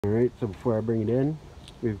Alright, so before I bring it in,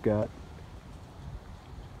 we've got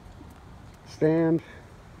stand,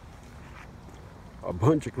 a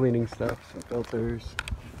bunch of cleaning stuff, some filters,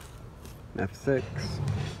 an F6,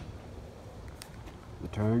 the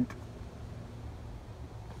tank,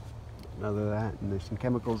 another that, and there's some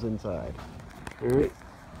chemicals inside. Alright,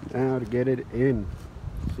 now to get it in.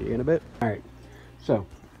 See you in a bit. Alright, so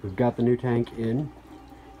we've got the new tank in.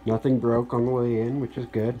 Nothing broke on the way in, which is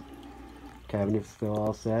good. Cabinet's still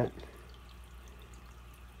all set.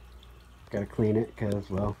 Gotta clean it because,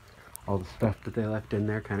 well, all the stuff that they left in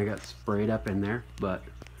there kind of got sprayed up in there. But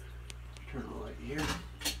turn the light here.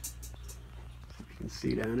 You can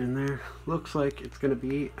see down in there. Looks like it's gonna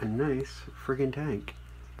be a nice friggin' tank.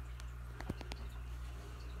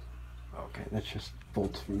 Okay, that's just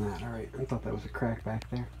bolts from that. Alright, I thought that was a crack back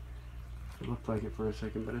there. It looked like it for a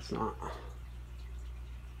second, but it's not.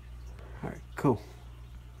 Alright, cool.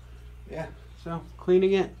 Yeah, so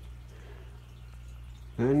cleaning it.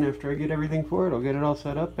 Then after I get everything for it, I'll get it all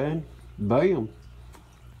set up and bam!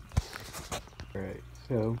 Alright,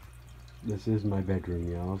 so this is my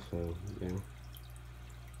bedroom, y'all, so yeah.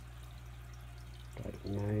 Got it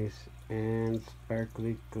nice and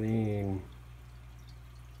sparkly clean.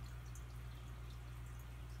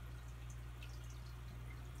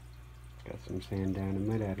 Got some sand down. I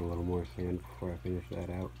might add a little more sand before I finish that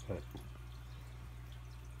out, but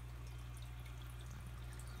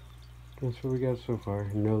that's what we got so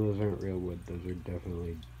far. No, those aren't real wood. Those are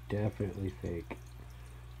definitely fake.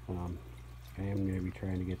 I am going to be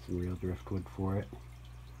trying to get some real driftwood for it.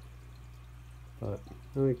 But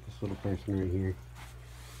I like this little person right here.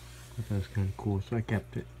 I thought it was kind of cool, so I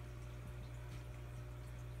kept it.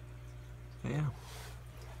 Yeah.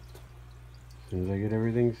 As soon as I get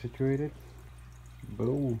everything situated,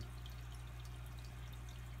 boom.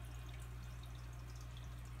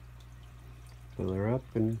 Fill her up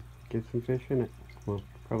and get some fish in it. Well,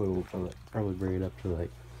 probably won't fill it. Probably bring it up to like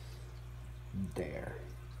there.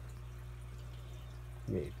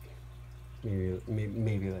 Maybe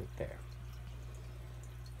like there.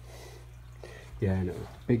 Yeah, I know.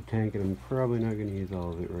 Big tank, and I'm probably not going to use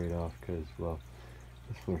all of it right off because, well,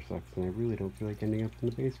 this floor sucks, and I really don't feel like ending up in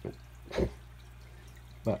the basement.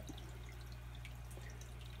 But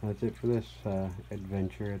that's it for this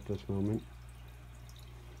adventure at this moment.